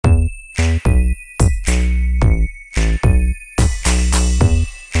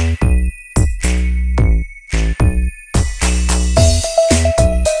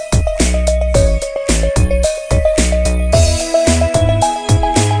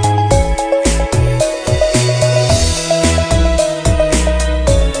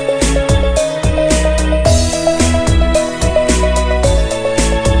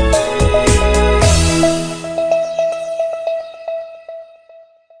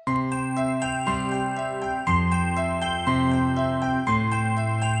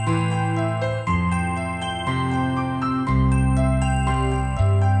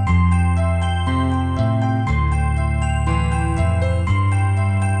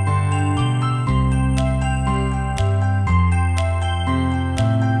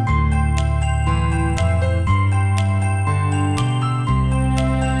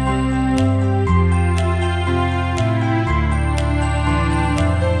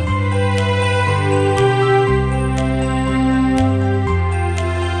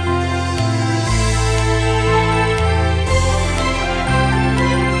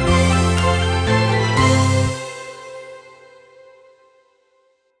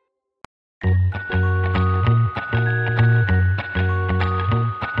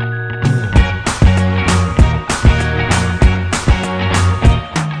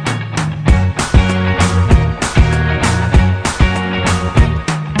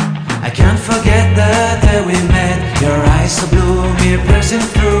day we met. Your eyes so blue, me piercing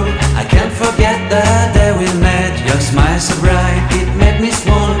through. I can't forget the day we met. Your smile so bright, it made me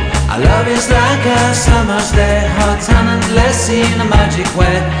swoon. Our love is like a summer's day, hot and endless in a magic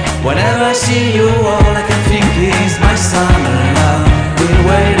way. Whenever I see you, all I can think is my summer love. Been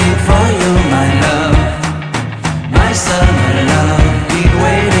waiting for you, my love. My summer love. Been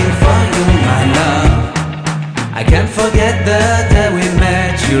waiting for you, my love. I can't forget the day we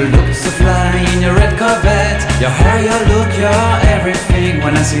met. You looked so fly in your red Corvette. Your hair, your look, your everything.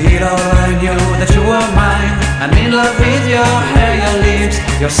 When I see it all, I knew that you were mine. I'm in love with your hair, your lips,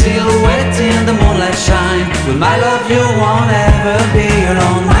 your silhouette in the moonlight shine. With my love you won't ever be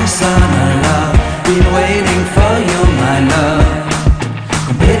alone. My summer love, been waiting for you, my love.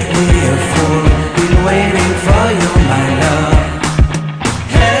 Completely a fool, been waiting for you, my love.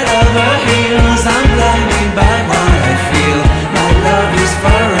 Head over heels, I'm blinded by what I feel. My love is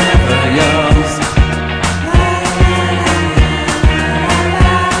forever yours.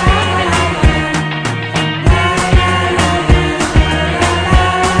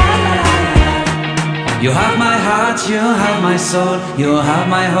 You have my heart, you have my soul. You have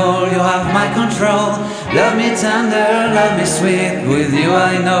my whole, you have my control. Love me tender, love me sweet. With you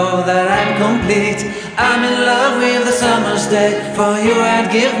I know that I'm complete. I'm in love with the summer's day. For you I'd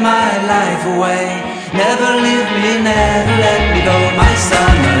give my life away. Never leave me, never let me go. My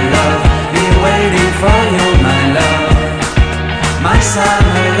summer love, been waiting for you, my love. My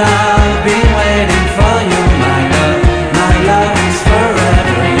summer love, been